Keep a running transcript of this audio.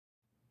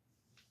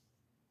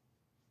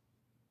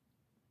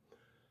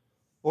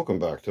Welcome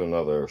back to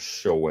another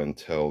show and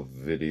tell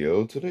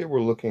video. Today we're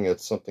looking at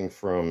something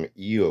from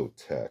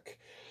EOTECH,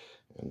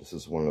 and this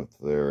is one of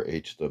their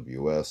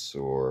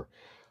HWS or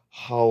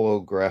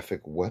Holographic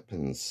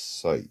Weapon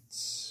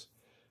Sights.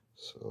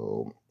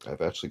 So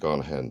I've actually gone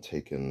ahead and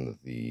taken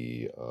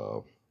the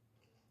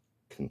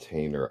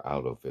container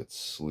out of its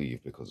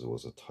sleeve because it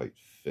was a tight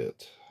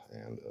fit,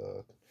 and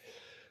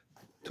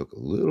took a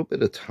little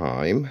bit of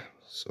time.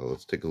 So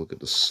let's take a look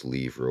at the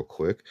sleeve real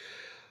quick.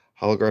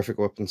 Holographic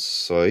Weapon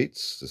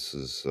Sights. This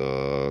is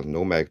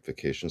no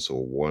magnification, so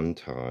 1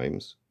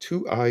 times.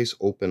 2 eyes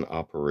open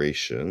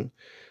operation.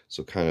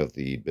 So kind of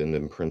the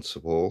bend-in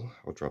principle.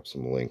 I'll drop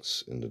some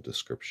links in the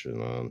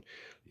description on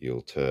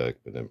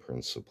EOTECH, bend-in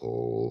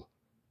principle,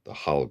 the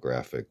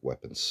Holographic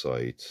Weapon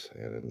Sight,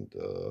 and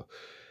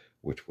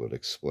which would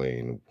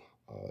explain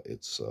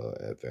its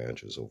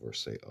advantages over,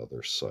 say,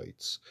 other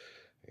sights.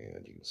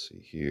 And you can see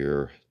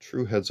here,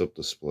 true heads-up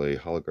display,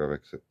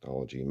 holographic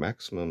technology,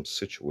 maximum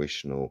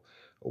situational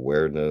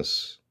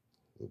awareness,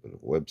 a little bit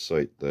of a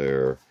website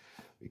there.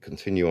 We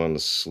continue on the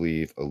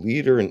sleeve, a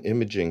leader in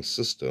imaging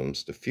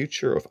systems, the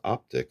future of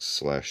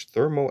optics /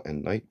 thermal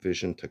and night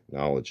vision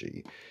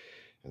technology.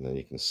 And then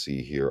you can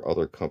see here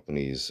other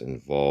companies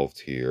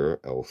involved here,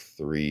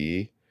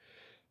 L3,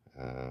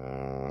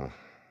 and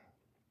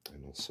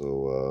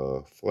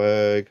also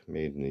flag,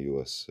 made in the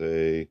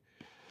USA.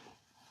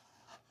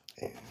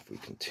 And if we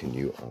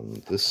continue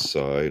on this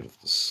side of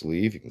the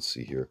sleeve, you can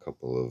see here a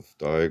couple of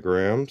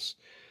diagrams.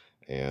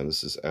 And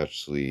this is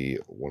actually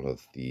one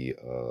of the,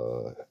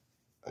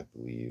 I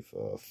believe,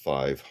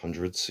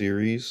 500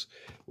 series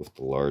with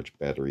the large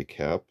battery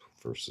cap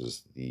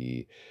versus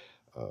the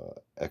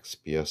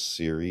XPS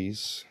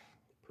series,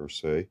 per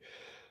se.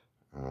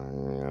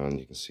 And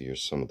you can see here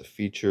some of the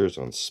features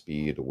on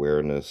speed,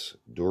 awareness,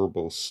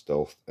 durable,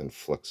 stealth, and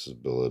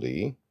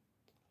flexibility.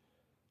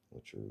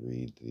 Let you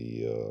read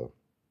the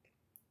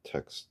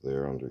text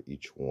there under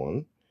each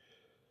one,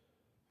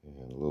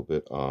 and a little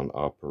bit on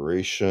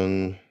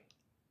operation,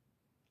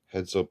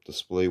 heads-up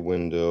display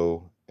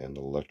window, and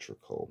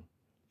electrical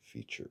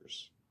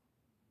features.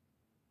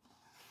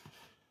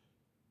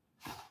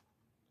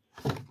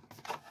 And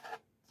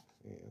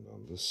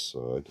on this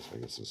side, I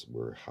guess this is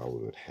where how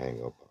it would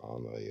hang up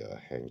on a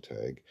hang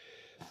tag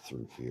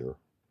through here.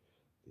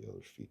 The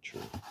other feature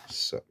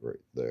set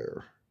right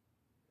there.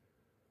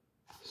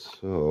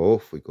 So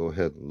if we go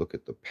ahead and look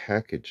at the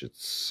package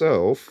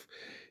itself,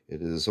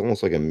 it is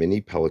almost like a mini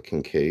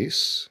Pelican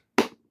case.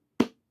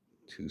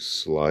 2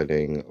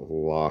 sliding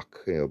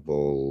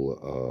lockable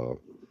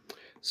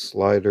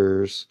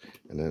sliders,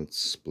 and then it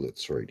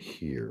splits right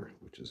here,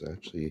 which is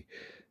actually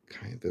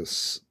kind of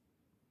this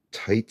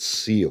tight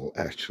seal.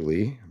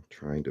 Actually, I'm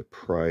trying to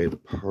pry it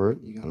apart.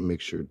 You gotta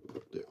make sure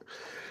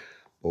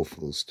both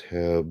of those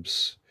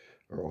tabs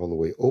are all the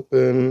way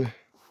open.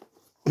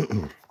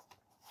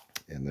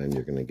 And then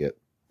you're going to get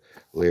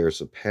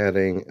layers of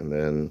padding and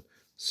then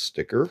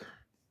sticker,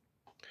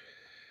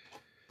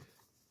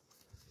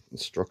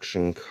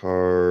 instruction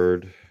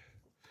card,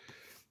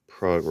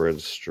 product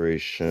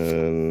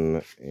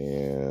registration,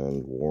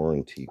 and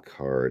warranty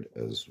card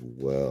as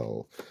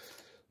well.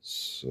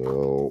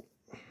 So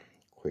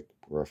quick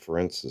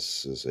reference,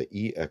 this is a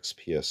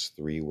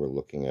EXPS3 we're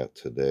looking at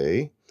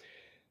today.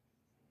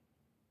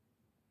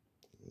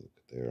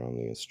 There on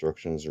the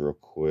instructions real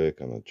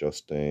quick on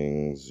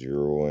adjusting,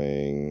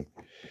 zeroing,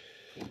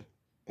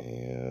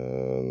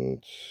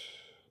 and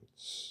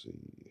let's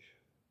see.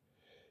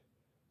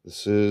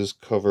 This is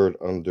covered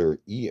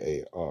under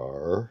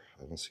EAR.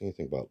 I don't see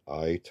anything about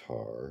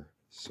ITAR,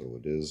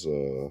 so it is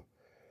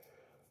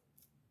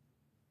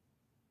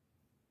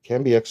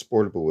can be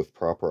exportable with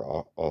proper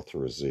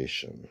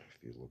authorization.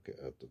 If you look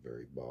at the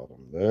very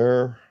bottom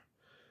there,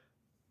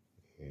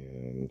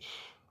 and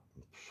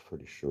I'm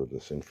pretty sure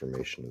this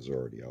information is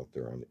already out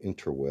there on the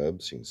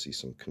interwebs. You can see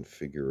some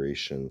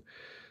configuration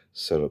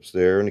setups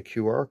there and a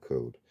QR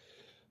code.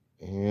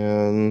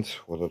 And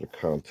what other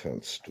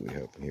contents do we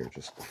have in here?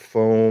 Just the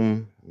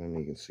foam. And then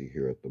you can see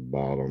here at the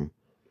bottom.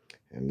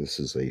 And this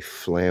is a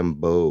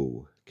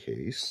flambeau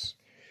case.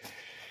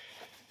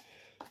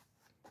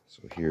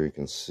 So here you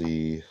can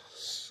see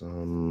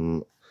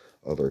some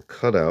other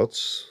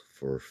cutouts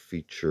for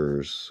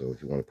features. So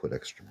if you want to put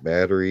extra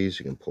batteries,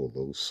 you can pull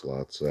those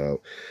slots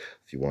out.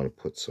 If you want to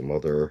put some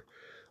other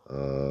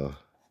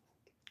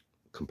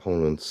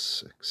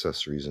components,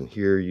 accessories in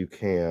here, you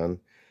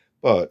can.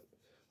 But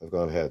I've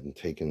gone ahead and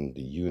taken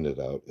the unit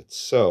out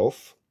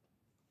itself.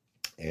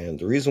 And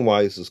the reason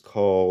why this is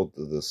called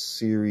the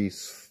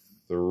Series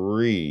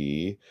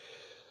 3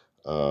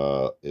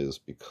 is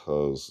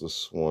because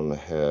this one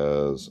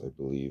has, I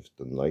believe,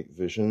 the night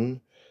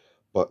vision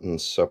button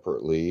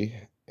separately,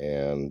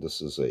 and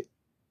this is a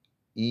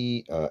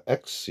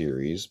X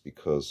series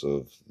because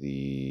of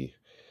the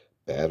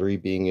battery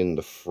being in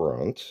the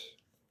front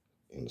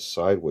in the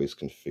sideways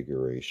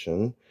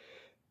configuration,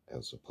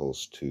 as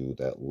opposed to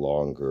that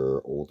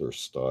longer, older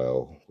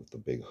style with the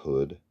big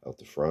hood out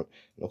the front.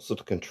 And also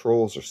the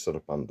controls are set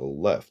up on the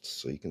left,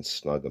 so you can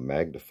snug a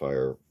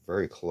magnifier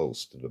very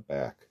close to the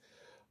back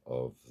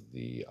of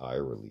the eye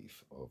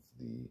relief of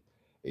the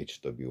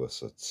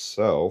HWS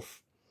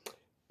itself,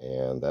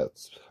 and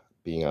that's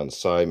being on the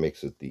side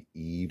makes it the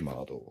E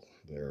model.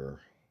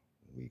 There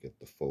we get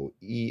the full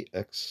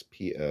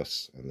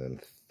EXPS, and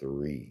then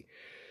 3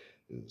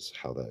 is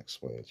how that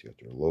explains. You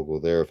got your logo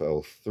there of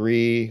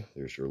L3.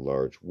 There's your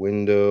large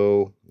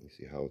window. You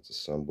see how it's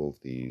assembled.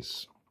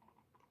 These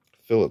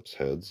Phillips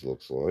heads,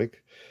 looks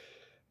like.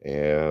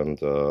 And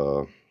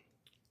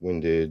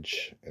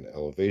windage and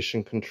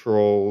elevation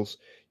controls.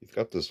 You've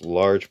got this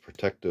large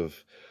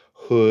protective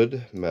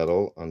hood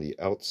metal on the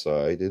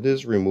outside. It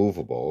is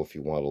removable if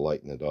you want to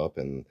lighten it up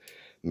and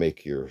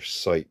make your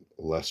sight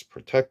less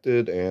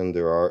protected, and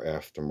there are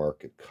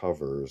aftermarket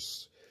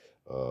covers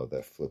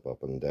that flip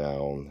up and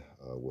down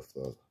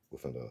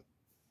within a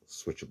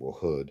switchable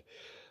hood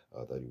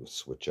that you would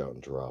switch out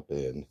and drop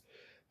in,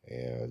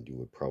 and you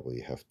would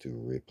probably have to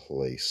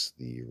replace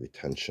the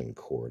retention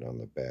cord on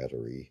the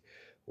battery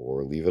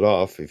or leave it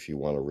off if you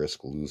want to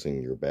risk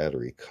losing your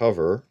battery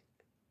cover.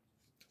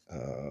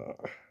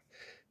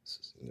 This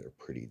is in there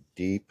pretty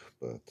deep,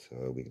 but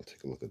we can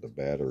take a look at the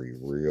battery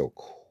real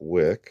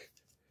quick.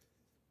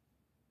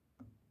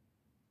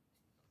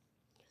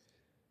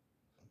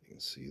 You can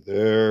see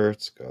there,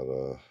 it's got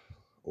a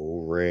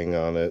O-ring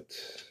on it,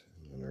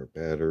 and our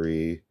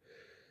battery.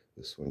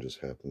 This one just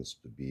happens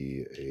to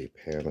be a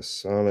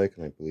Panasonic,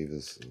 and I believe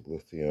this is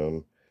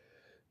lithium.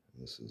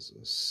 And this is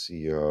a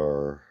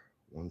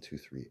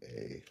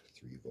CR-123A,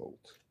 3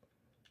 volt.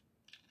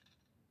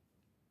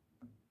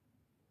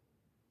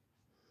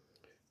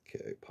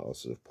 Okay,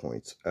 positive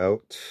points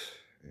out,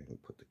 and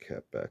put the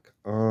cap back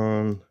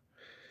on,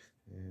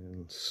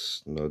 and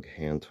snug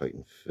hand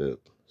tighten fit,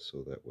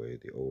 so that way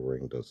the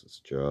O-ring does its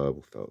job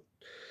without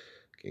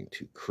getting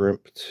too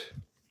crimped.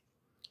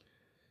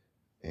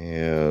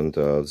 And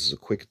this is a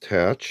quick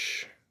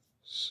attach,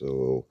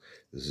 so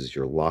this is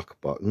your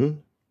lock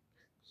button.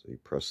 So you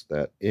press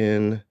that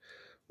in,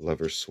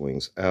 lever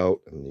swings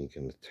out, and you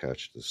can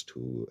attach this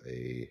to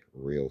a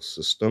rail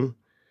system,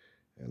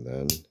 and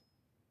then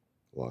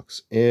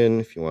locks in.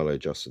 If you want to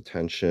adjust the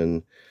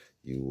tension,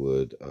 you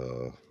would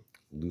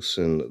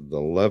loosen the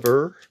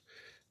lever,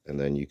 and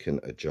then you can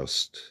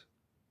adjust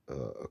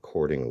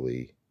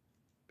accordingly,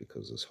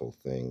 because this whole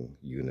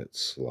unit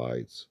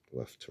slides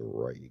left to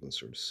right. You can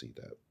sort of see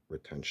that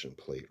retention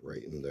plate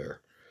right in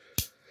there.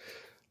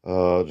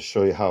 To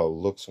show you how it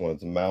looks when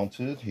it's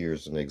mounted,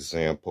 here's an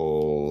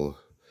example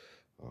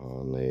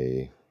on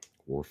a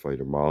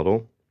warfighter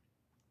model.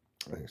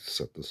 I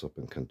set this up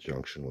in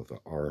conjunction with the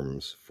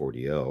ARMS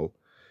 40L.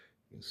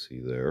 You can see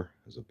there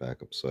as a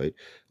backup sight.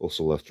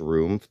 Also left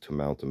room to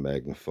mount a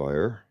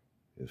magnifier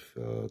if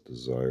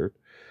desired.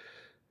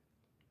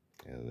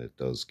 And it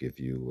does give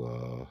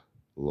you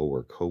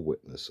lower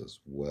Cowitness as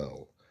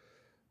well.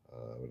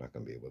 We're not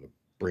going to be able to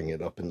bring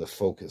it up into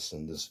focus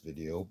in this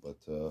video, but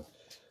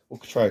we'll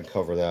try and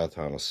cover that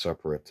on a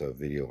separate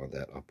video on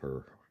that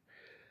upper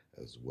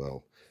as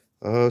well.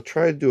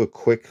 Try to do a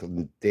quick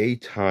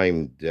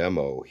daytime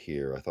demo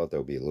here. I thought that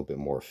would be a little bit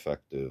more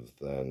effective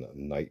than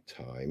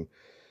nighttime.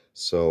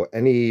 So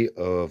any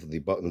of the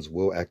buttons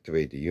will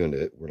activate the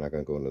unit. We're not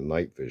going to go into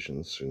night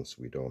vision since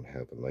we don't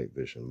have a night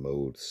vision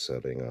mode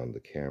setting on the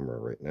camera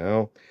right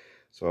now.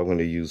 So I'm going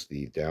to use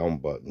the down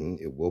button.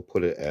 It will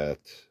put it at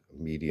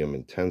medium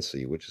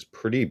intensity, which is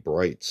pretty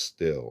bright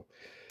still.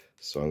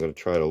 So I'm going to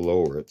try to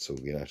lower it so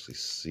we can actually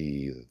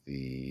see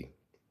the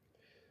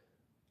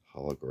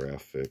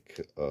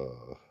holographic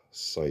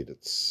sight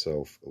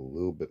itself a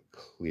little bit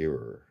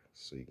clearer.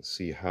 So you can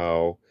see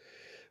how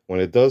when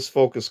it does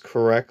focus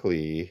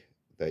correctly,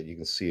 that you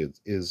can see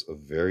it is a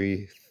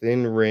very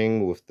thin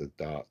ring with the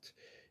dot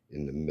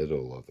in the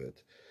middle of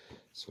it.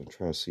 So I'm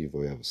trying to see if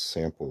we have a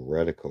sample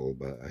reticle,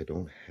 but I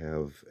don't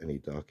have any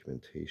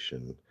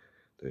documentation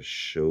that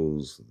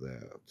shows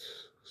that.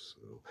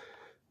 So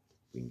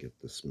we can get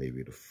this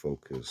maybe to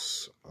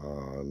focus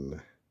on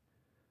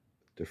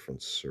a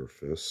different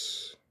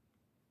surface.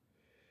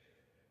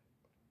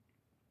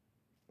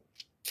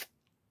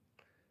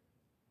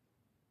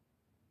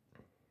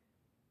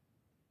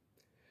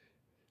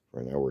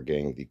 Right now we're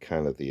getting the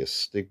kind of the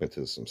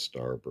astigmatism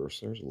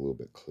starburst. There's a little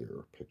bit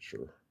clearer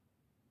picture.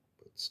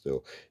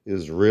 Still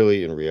is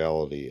really in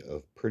reality a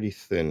pretty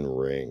thin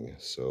ring,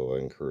 so I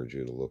encourage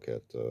you to look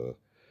at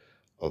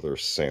other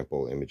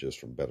sample images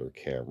from better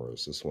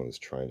cameras. This one is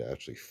trying to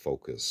actually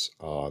focus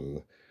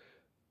on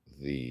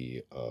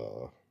the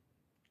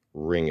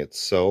ring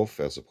itself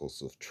as opposed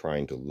to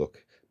trying to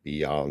look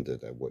beyond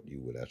it at what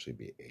you would actually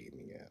be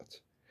aiming at.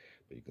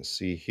 But you can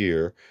see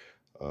here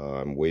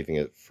I'm waving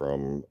it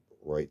from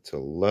right to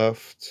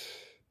left,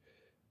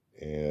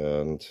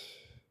 and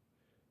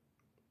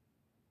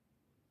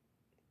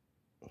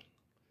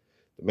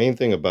the main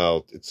thing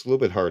about it's a little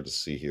bit hard to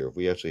see here. If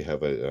we actually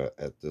have it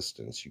at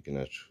distance, you can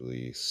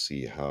actually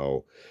see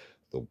how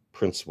the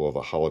principle of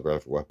a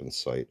holographic weapon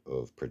sight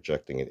of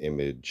projecting an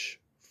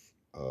image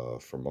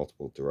from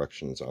multiple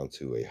directions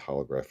onto a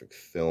holographic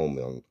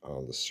film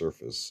on the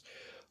surface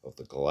of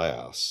the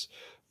glass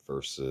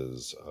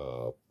versus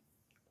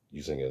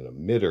using an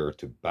emitter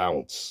to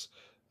bounce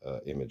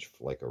image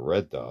like a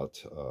red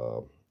dot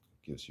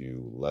gives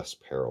you less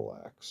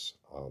parallax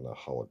on a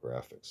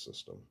holographic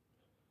system.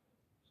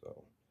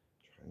 So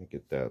trying to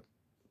get that,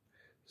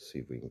 see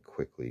if we can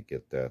quickly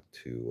get that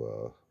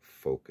to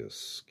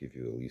focus, give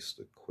you at least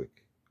a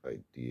quick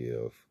idea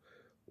of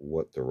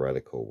what the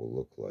reticle will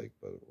look like.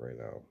 But right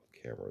now the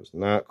camera is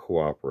not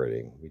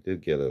cooperating. We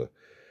did get a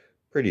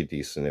pretty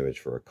decent image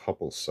for a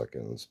couple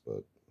seconds,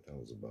 but that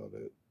was about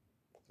it.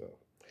 So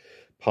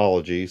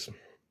apologies,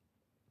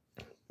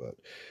 but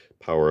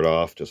power it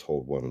off, just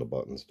hold one of the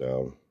buttons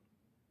down,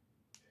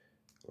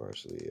 or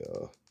actually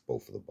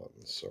both of the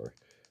buttons, sorry.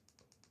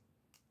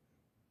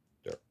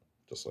 There,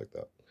 just like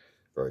that.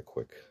 Very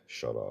quick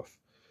shut off.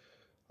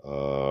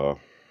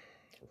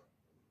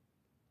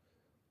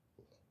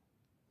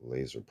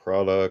 Laser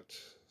product.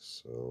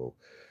 So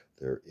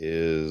there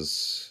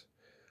is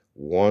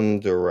one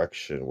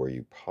direction where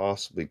you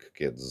possibly could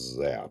get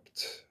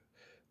zapped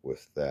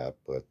with that,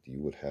 but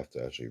you would have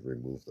to actually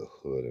remove the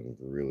hood and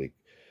really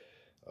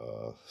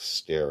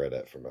stare at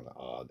it from an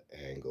odd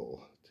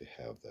angle to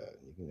have that.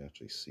 You can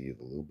actually see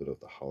a little bit of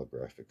the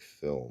holographic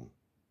film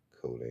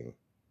coating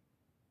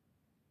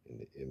in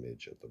the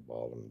image at the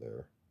bottom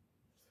there.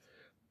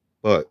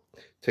 But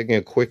taking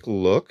a quick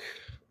look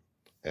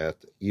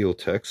at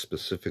EOTECH,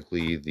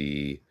 specifically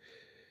the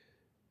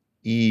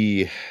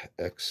EXPS3,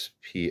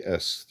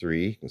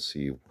 you can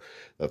see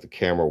that the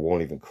camera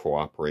won't even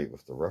cooperate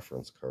with the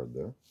reference card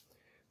there.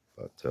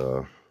 But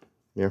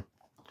yeah,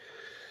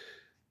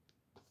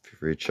 feel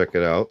free to check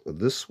it out.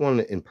 This one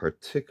in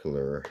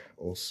particular,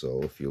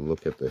 also, if you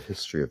look at the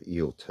history of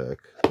EOTECH,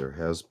 there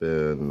has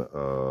been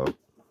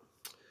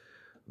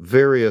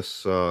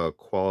various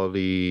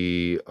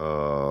quality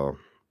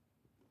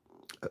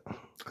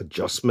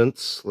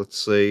adjustments, let's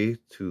say,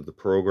 to the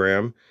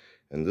program.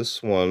 And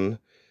this one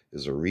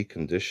is a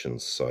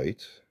reconditioned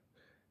sight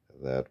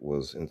that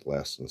was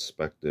last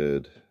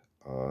inspected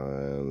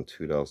in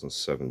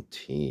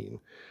 2017.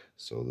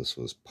 So this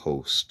was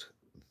post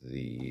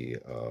the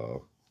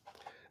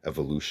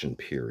evolution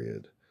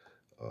period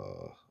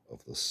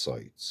of the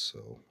sight.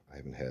 So I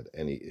haven't had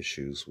any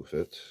issues with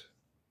it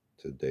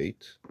to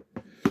date.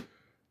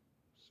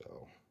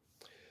 So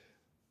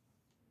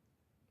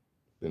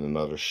in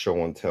another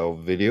show and tell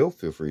video.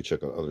 Feel free to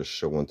check out other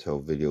show and tell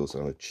videos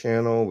on the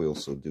channel. We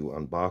also do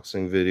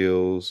unboxing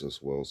videos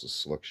as well as a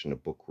selection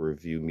of book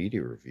review,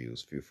 media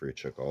reviews. Feel free to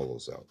check all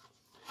those out.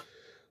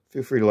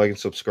 Feel free to like and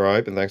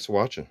subscribe, and thanks for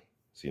watching.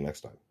 See you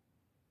next time.